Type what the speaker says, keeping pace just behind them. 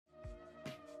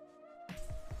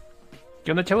¿Qué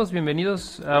onda, chavos?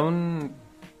 Bienvenidos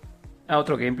a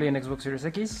otro gameplay en Xbox Series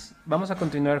X. Vamos a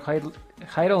continuar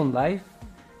Hide on Live.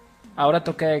 Ahora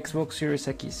toca Xbox Series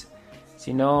X.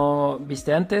 Si no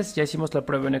viste antes, ya hicimos la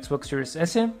prueba en Xbox Series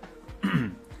S.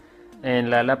 En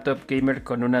la laptop gamer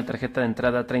con una tarjeta de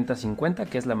entrada 3050,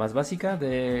 que es la más básica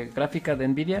de gráfica de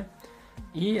Nvidia.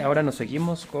 Y ahora nos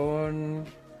seguimos con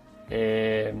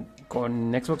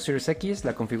Xbox Series X.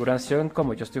 La configuración,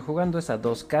 como yo estoy jugando, es a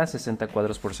 2K 60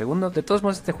 cuadros por segundo. De todos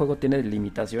modos, este juego tiene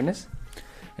limitaciones,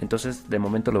 entonces de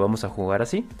momento lo vamos a jugar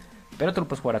así, pero tú lo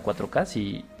puedes jugar a 4K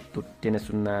si tú tienes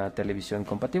una televisión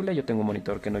compatible. Yo tengo un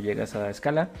monitor que no llega a esa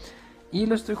escala y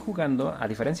lo estoy jugando, a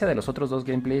diferencia de los otros dos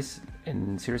gameplays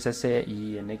en Series S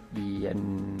y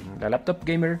en la laptop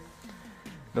gamer,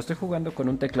 lo estoy jugando con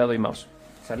un teclado y mouse.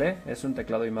 ¿Sale? Es un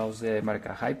teclado y mouse de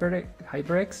marca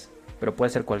HyperX, pero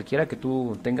puede ser cualquiera que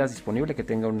tú tengas disponible, que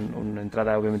tenga una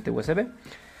entrada obviamente USB.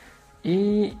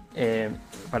 Y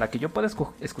para que yo pueda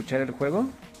escuchar el juego,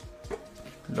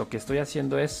 lo que estoy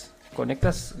haciendo es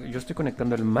yo estoy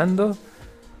conectando el mando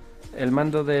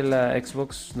de la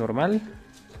Xbox normal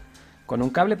con un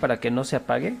cable para que no se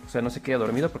apague, o sea, no se quede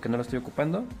dormido porque no lo estoy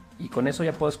ocupando, y con eso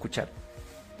ya puedo escuchar.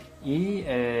 Y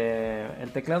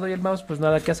el teclado y el mouse, pues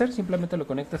nada que hacer, simplemente lo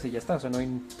conectas y ya está, o sea, no hay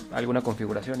alguna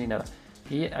configuración ni nada.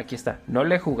 Y aquí está, no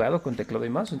le he jugado con teclado y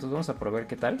mouse, entonces vamos a probar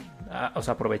qué tal, o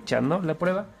sea, aprovechando la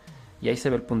prueba, y ahí se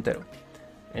ve el puntero.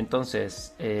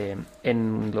 Entonces,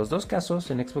 en los dos casos,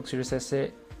 en Xbox Series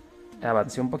S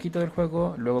avancé un poquito del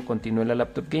juego, luego continué en la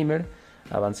laptop gamer,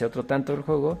 avancé otro tanto del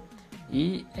juego,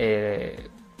 y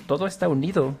todo está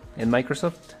unido en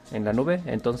Microsoft, en la nube.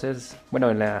 Entonces, bueno,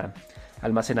 en la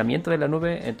almacenamiento de la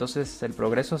nube, entonces el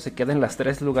progreso se queda en los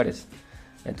tres lugares,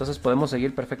 entonces podemos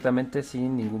seguir perfectamente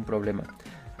sin ningún problema.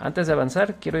 Antes de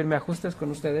avanzar, quiero irme a ajustes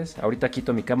con ustedes. Ahorita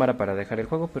quito mi cámara para dejar el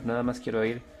juego, pero nada más quiero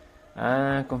ir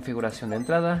a configuración de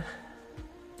entrada,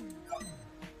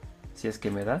 si es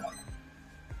que me da,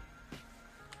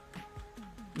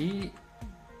 y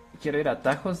quiero ir a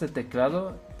atajos de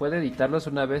teclado. Puede editarlos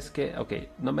una vez que... Ok,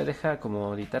 no me deja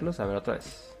como editarlos. A ver, otra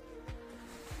vez.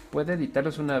 Puede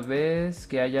editarlos una vez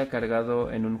que haya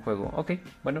cargado en un juego. Ok,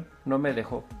 bueno, no me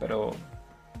dejó, pero...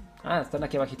 Ah, están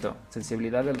aquí abajito.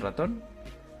 Sensibilidad del ratón.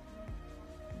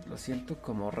 Lo siento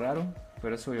como raro,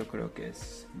 pero eso yo creo que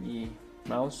es mi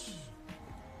mouse.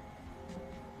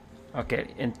 Ok,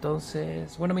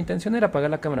 entonces... Bueno, mi intención era apagar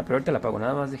la cámara, pero ahorita la apago.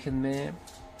 Nada más déjenme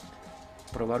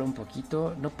probar un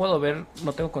poquito. No puedo ver,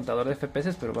 no tengo contador de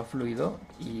FPS, pero va fluido.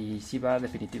 Y sí va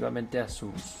definitivamente a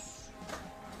sus...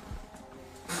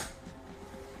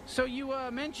 So you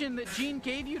mentioned that Gene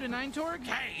gave you to Ninetorg?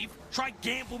 Cave? Tried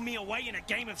gamble me away in a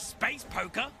game of space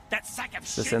poker? That sack of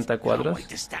shit 60 can't cuadros. wait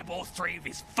to stab all three of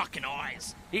his fucking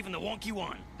eyes. Even the wonky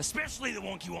one. Especially the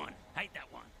wonky one. Hate that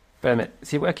one. Espérame,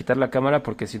 sí voy a quitar la cámara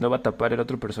porque si no va a tapar el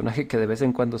otro personaje que de vez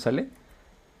en cuando sale.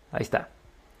 Ahí está.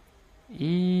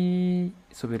 Y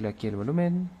subirle aquí el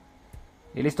volumen.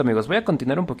 Y listo, amigos, voy a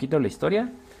continuar un poquito la historia.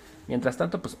 Mientras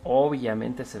tanto, pues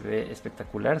obviamente se ve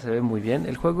espectacular, se ve muy bien.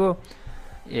 El juego...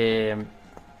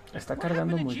 está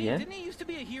cargando muy bien.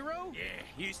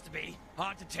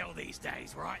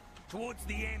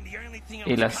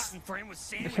 Y las...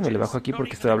 Déjenme le bajo aquí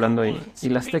porque estoy hablando y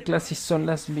las teclas sí son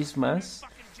las mismas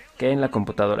que en la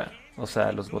computadora. O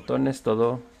sea, los botones,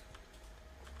 todo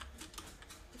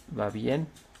va bien.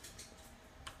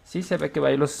 Sí se ve que va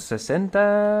a ir los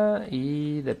 60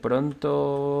 y de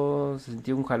pronto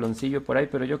sentí un jaloncillo por ahí,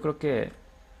 pero yo creo que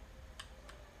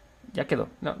ya quedó.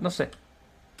 No sé.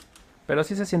 Pero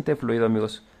sí se siente fluido,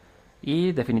 amigos.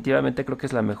 Y definitivamente creo que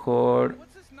es la mejor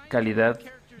calidad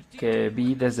que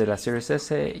vi desde la Series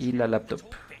S y la laptop.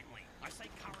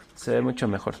 Se ve mucho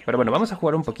mejor. Pero bueno, vamos a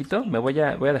jugar un poquito. Voy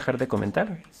a dejar de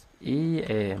comentar. Y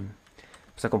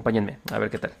pues acompáñenme a ver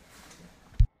qué tal.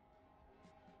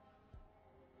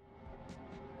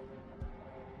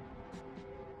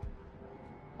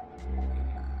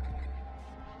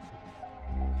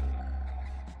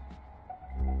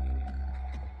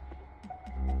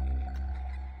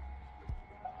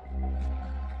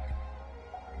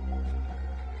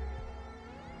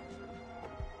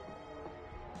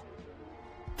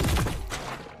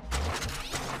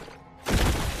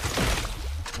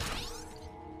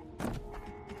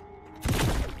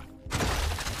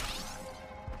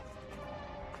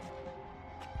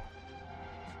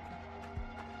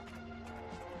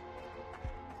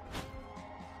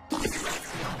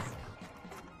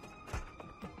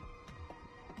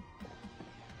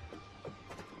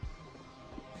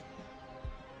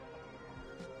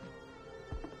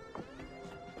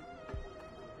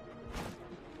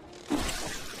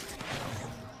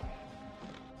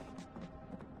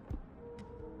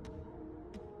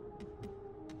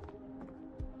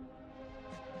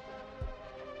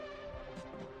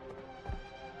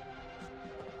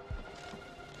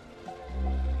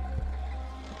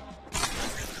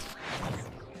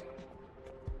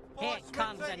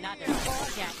 another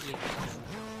dog at you.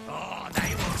 Oh,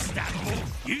 they will stab me.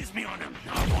 Use me on them.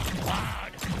 I want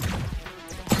blood.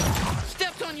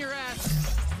 Stepped on your ass.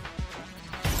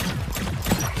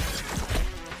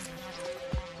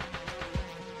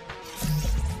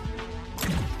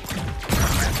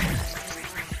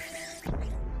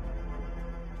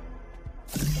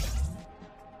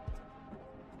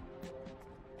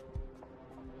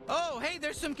 Oh, hey,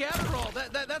 there's some Gatterall.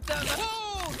 That's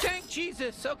Whoa, tank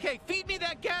Jesus. Okay, feed me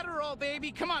that Gatterall,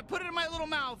 baby. Come on, put it in my little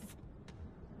mouth.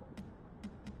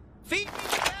 Feed me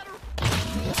the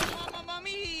Gatterall. Mamma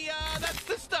mia, that's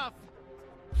the stuff.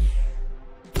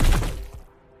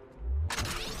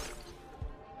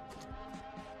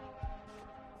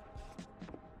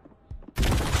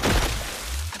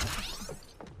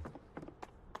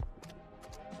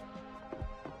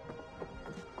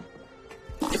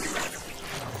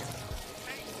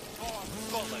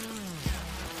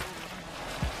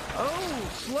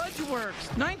 Oh, sludge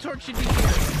works. Nine Torch should be here. The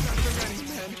ready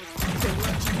men, the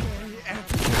legendary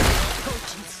anti-hero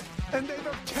coaches, and they've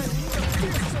obtained the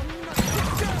fearsome knight.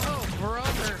 Oh,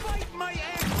 brother. Fight, my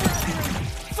ant brethren!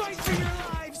 Fight for your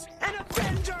lives and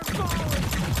avenge our fallen!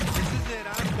 This is it,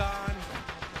 I'm gone.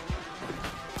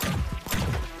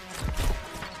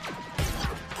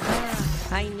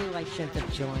 I knew I shouldn't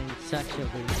have joined such a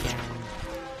weekend.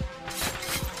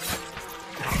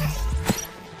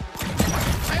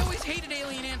 I always hated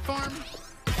Alien Ant Farm.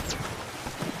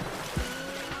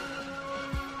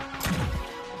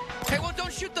 Hey, well,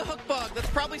 don't shoot the hook bug. That's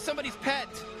probably somebody's pet.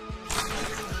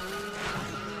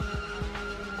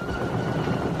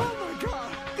 Oh my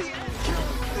god! The ant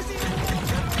killer is even more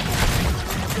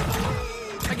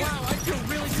Wow, I feel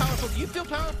really powerful. Do you feel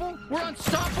powerful? We're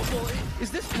unstoppable. Is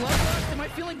this bloodlust? Am I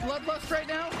feeling bloodlust right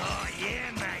now? Oh,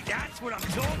 yeah, mate. That's what I'm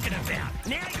talking about.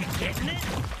 Now you're getting it.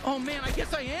 Oh man, I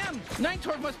guess I am. Nine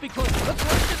Torch must be close. Let's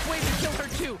rush this wave and kill her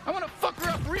too. I want to fuck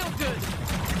her up real good.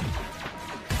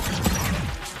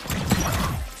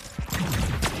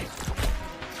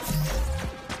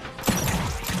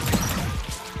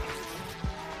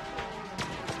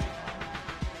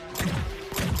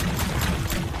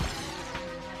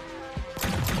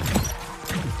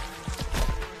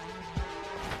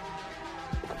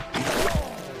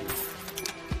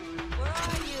 Where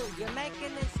are you? You're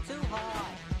making this too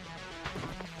hard.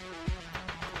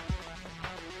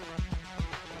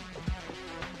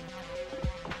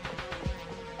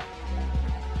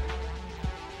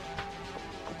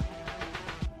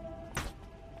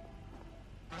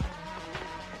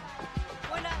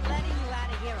 We're not letting you out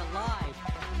of here alive.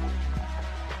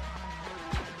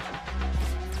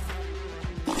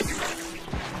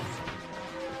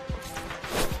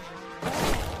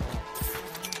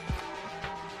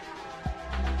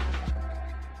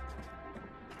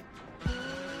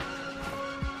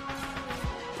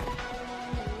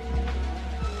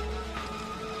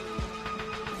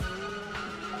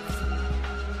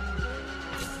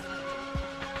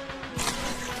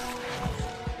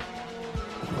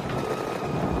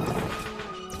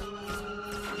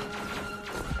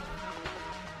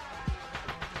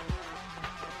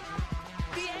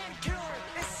 The ant killer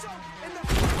is soaked in the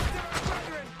blood of our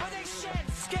brethren, but they shan't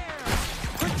scare us!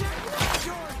 Protect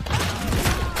Rajor!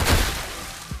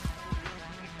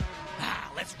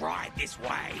 Ah, let's ride this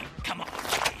way. Come on.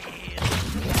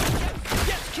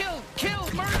 Yes, kill,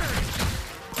 murder.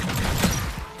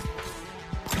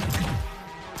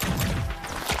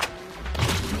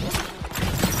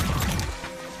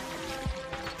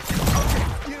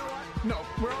 You know what? No,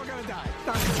 we're all gonna die.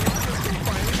 Not just let's keep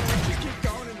fighting and let's just keep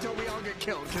going until we all get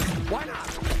killed, because why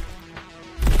not?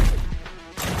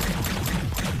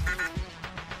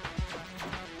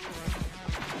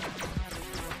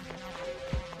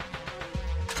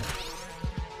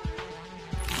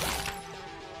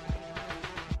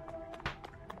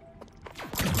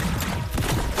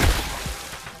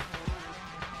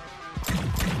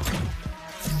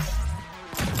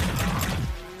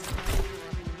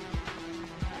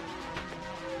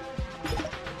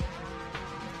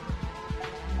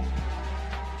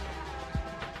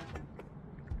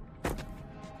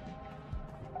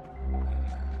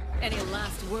 Any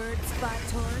last words, Spot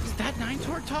Torg? Is that Nine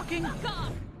Torch talking? Fuck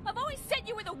off! I've always said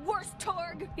you were the worst,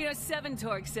 Torg! You know, Seven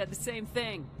Torg said the same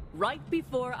thing. Right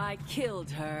before I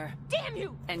killed her. Damn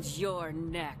you! And you're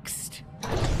next.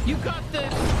 You got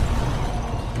this.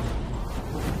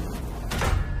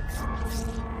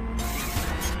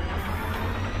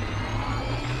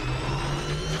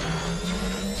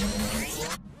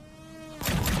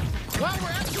 Wow,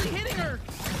 we're actually hitting her.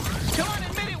 Come on,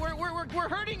 admit it. We're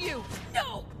hurting you.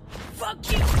 No!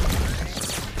 Fuck you!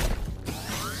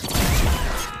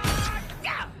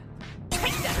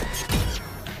 Take that!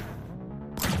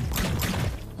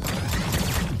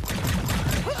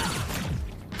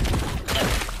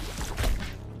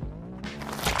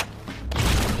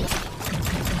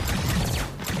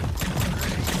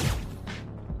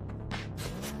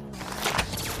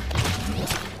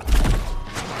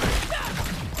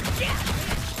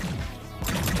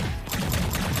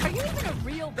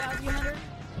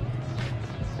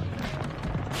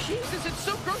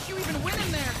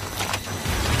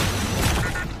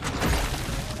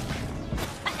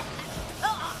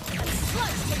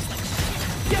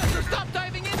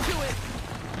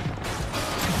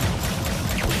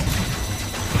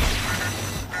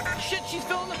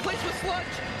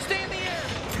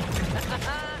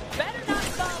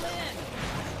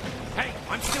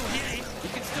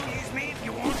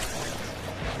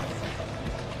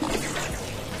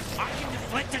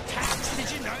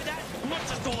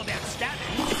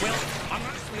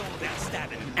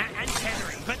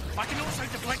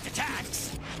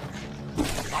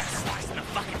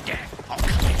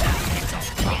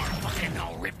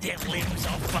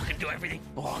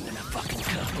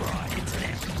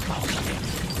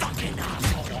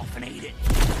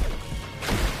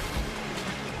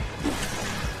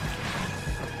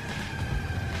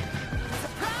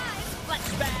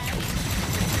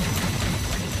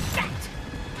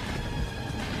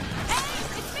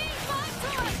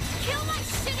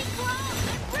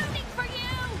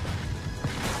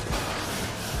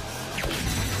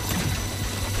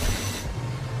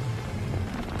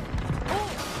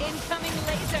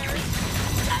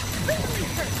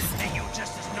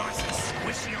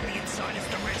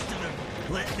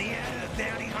 Let me out,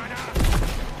 bounty hunter!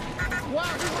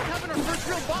 Wow, we were having our first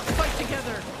real boss fight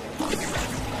together.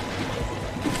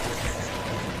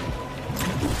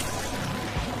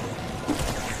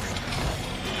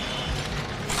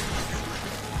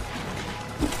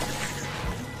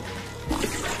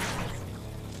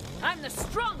 I'm the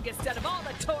strongest out of all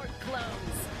the Torg clones.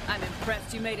 I'm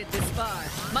impressed you made it this far.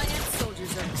 My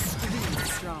ex-soldiers are extremely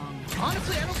strong.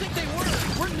 Honestly, I don't think they were.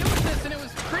 We're new at this, and it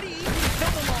was pretty easy to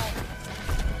kill them all.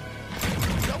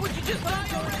 So would you just die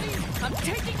already? I'm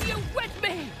taking you with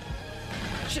me!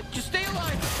 Just stay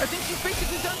alive. I think she's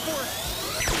basically done for us.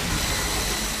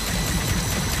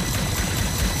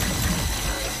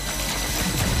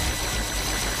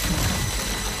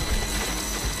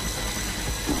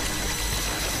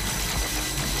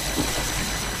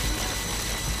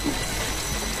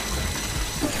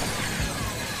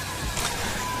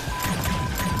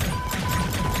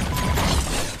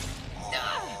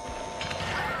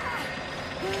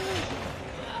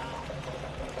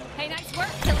 Hey, nice work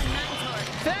killing 9 Torg.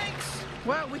 Thanks.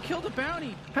 Wow, we killed a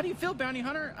bounty. How do you feel, bounty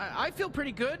hunter? I feel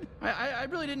pretty good. I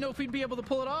really didn't know if we'd be able to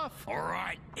pull it off.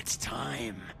 Alright, it's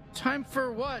time. Time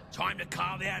for what? Time to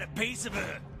carve out a piece of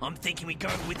her. I'm thinking we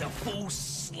go with a full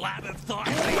slab of thigh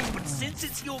meat, but since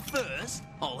it's your first,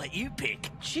 I'll let you pick.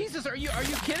 Jesus, are you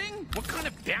kidding? What kind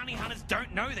of bounty hunters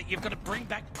don't know that you've got to bring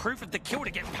back proof of the kill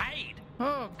to get paid?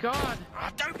 Oh, God.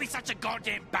 Don't be such a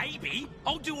goddamn baby.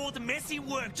 I'll do all the messy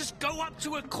work. Just go up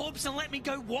to a corpse and let me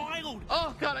go wild.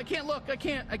 Oh, God, I can't look. I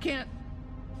can't.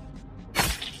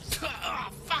 Oh,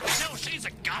 fuck hell, she's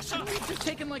a gusser. We've just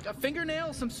taken like a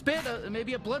fingernail, some spit,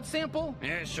 maybe a blood sample.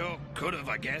 Yeah, sure. Could have,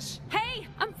 I guess. Hey,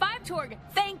 I'm 5 Torg.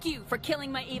 Thank you for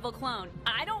killing my evil clone.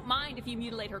 I don't mind if you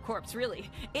mutilate her corpse, really.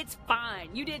 It's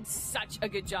fine. You did such a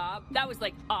good job. That was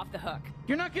like off the hook.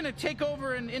 You're not gonna take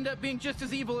over and end up being just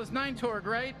as evil as 9 Torg,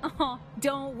 right? Oh,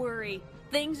 don't worry.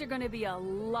 Things are gonna be a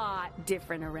lot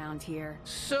different around here.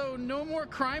 So, no more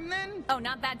crime then? Oh,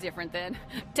 not that different then.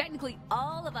 Technically,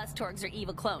 all of us Torgs are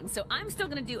evil clones, so I'm still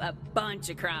gonna do a bunch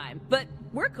of crime. But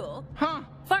we're cool. Huh.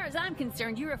 Far as I'm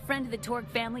concerned, you're a friend of the Torg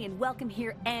family and welcome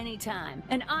here anytime.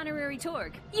 An honorary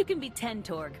Torg. You can be 10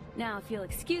 Torg. Now, if you'll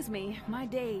excuse me, my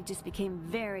day just became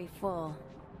very full.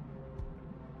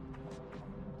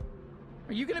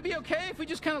 Are you gonna be okay if we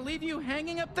just kind of leave you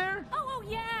hanging up there? Oh,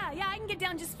 yeah, I can get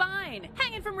down just fine.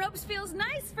 Hanging from ropes feels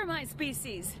nice for my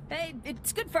species. Hey,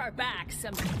 it's good for our backs.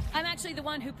 I'm actually the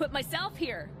one who put myself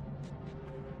here.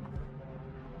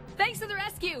 Thanks for the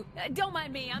rescue. Don't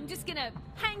mind me. I'm just gonna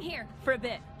hang here for a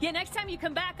bit. Yeah, next time you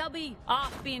come back, I'll be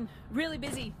off being really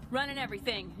busy running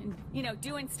everything and, you know,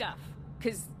 doing stuff.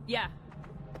 'Cause, yeah.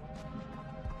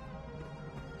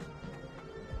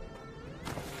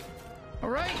 All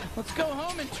right, let's go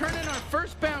home and turn in our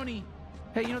first bounty.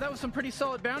 Hey, you know, that was some pretty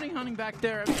solid bounty hunting back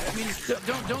there. I mean,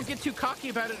 don't get too cocky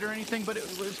about it or anything, but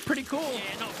it was pretty cool.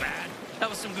 Yeah, not bad. That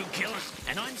was some good killing.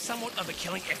 And I'm somewhat of a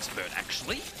killing expert,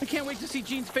 actually. I can't wait to see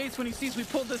Gene's face when he sees we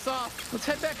pulled this off. Let's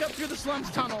head back up through the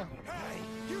slums tunnel. Hey,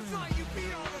 you thought you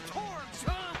beat all the Torgs,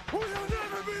 huh? Well, you'll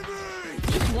never be me!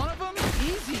 Just one of them?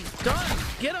 Easy. Done.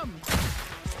 Get him.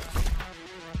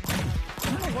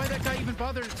 I don't know why that guy even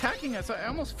bothered attacking us. I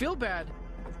almost feel bad.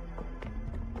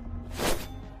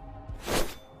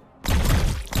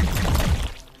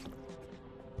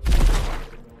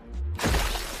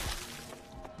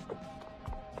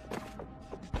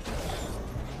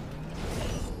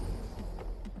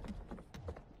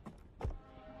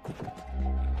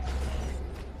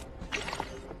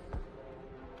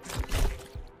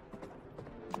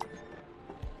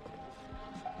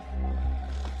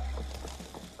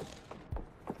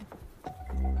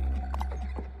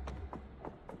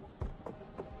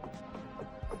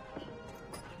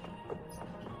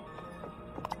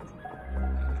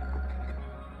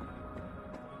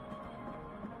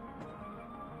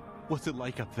 What's it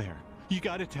like up there? You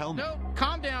gotta tell me. Nope.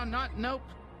 Calm down. Nope.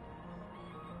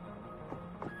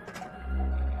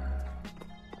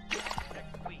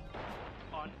 Next week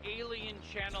on Alien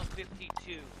Channel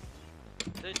 52,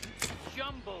 the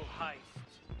Jumble Heist.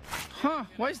 Huh.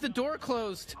 Why is the door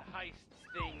closed? Heist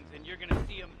things, and you're gonna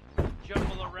see them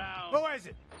jumble around. Who is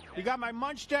it? You got my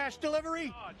munch dash delivery?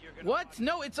 God, you're gonna What?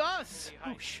 No, it's us.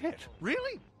 Oh, shit.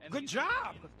 Really? Good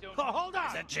job. Oh, hold on.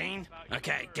 Is that Gene?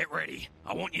 Okay, get ready.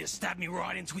 I want you to stab me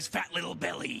right into his fat little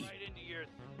belly. right into your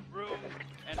room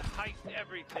and heist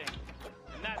everything.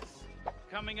 And that's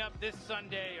coming up this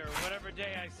Sunday, or whatever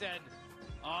day I said,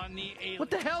 on the Alien.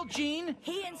 What the hell, Gene?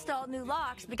 He installed new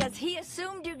locks because he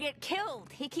assumed you'd get killed.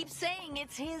 He keeps saying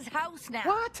it's his house now.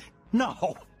 What?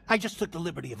 No. I just took the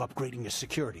liberty of upgrading your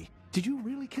security. Did you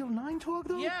really kill 9 Torg,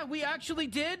 though? Yeah, we actually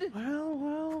did.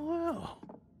 Well.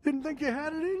 Didn't think you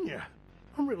had it in you.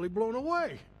 I'm really blown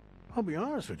away. I'll be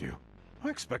honest with you. I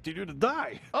expected you to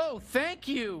die. Oh, thank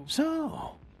you.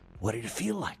 So, what did it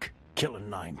feel like, killing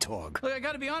 9 Tog? Look, I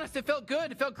gotta be honest, it felt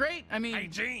good. It felt great. I mean... Hey,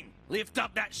 Gene, lift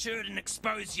up that shirt and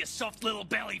expose your soft little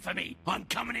belly for me. I'm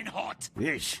coming in hot.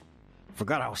 Yeesh.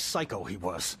 Forgot how psycho he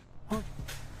was.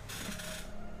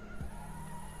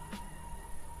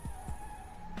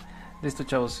 Listo,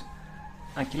 chavos.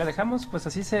 Aquí la dejamos, pues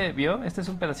así se vio. Este es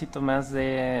un pedacito más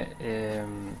de...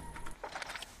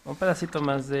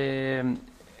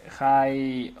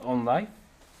 High on Life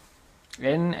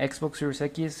en Xbox Series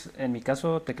X. En mi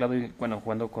caso, teclado y... Bueno,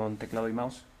 jugando con teclado y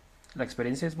mouse. La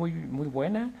experiencia es muy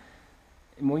buena.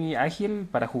 Muy ágil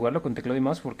para jugarlo con teclado y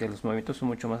mouse porque los movimientos son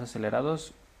mucho más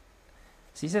acelerados.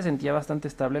 Sí se sentía bastante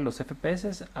estable los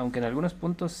FPS, aunque en algunos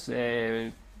puntos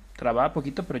trababa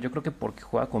poquito, pero yo creo que porque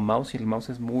juega con mouse y el mouse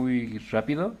es muy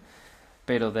rápido.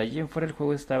 Pero de allí en fuera el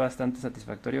juego está bastante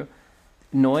satisfactorio.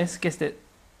 No es que esté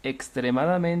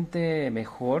extremadamente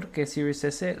mejor que Series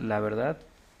S, la verdad.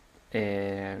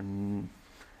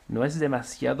 No es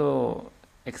demasiado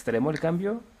extremo el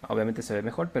cambio. Obviamente se ve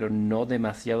mejor, pero no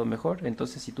demasiado mejor.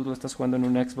 Entonces si tú lo estás jugando en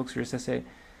una Xbox Series S,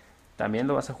 también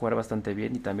lo vas a jugar bastante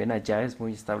bien y también allá es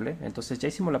muy estable. Entonces ya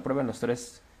hicimos la prueba en los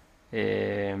 3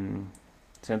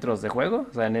 centros de juego,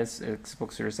 o sea, en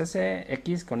Xbox Series S,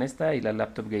 X con esta y la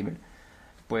laptop gamer.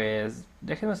 Pues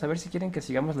déjenme saber si quieren que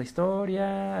sigamos la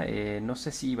historia. No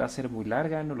sé si va a ser muy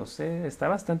larga, no lo sé. Está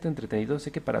bastante entretenido.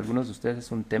 Sé que para algunos de ustedes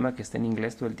es un tema que está en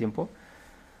inglés todo el tiempo,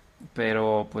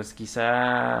 pero pues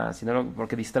quizá, si no,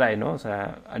 porque distrae, ¿no? O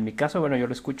sea, en mi caso, bueno, yo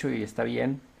lo escucho y está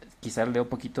bien. Quizá leo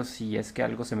poquito si es que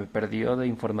algo se me perdió de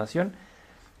información,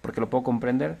 porque lo puedo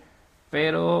comprender.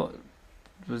 Pero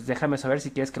pues déjame saber si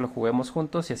quieres que lo juguemos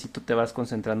juntos y así tú te vas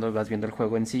concentrando, vas viendo el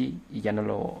juego en sí y ya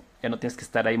no tienes que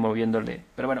estar ahí moviéndole.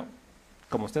 Pero bueno,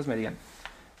 como ustedes me digan.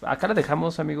 Acá la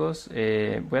dejamos, amigos.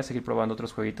 Voy a seguir probando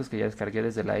otros jueguitos que ya descargué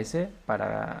desde la S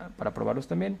para probarlos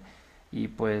también. Y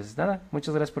pues nada,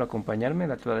 muchas gracias por acompañarme en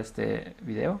la altura de este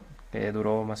video, que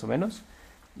duró más o menos.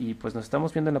 Y pues nos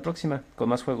estamos viendo en la próxima con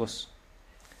más juegos.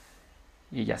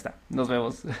 Y ya está, nos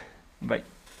vemos.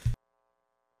 Bye.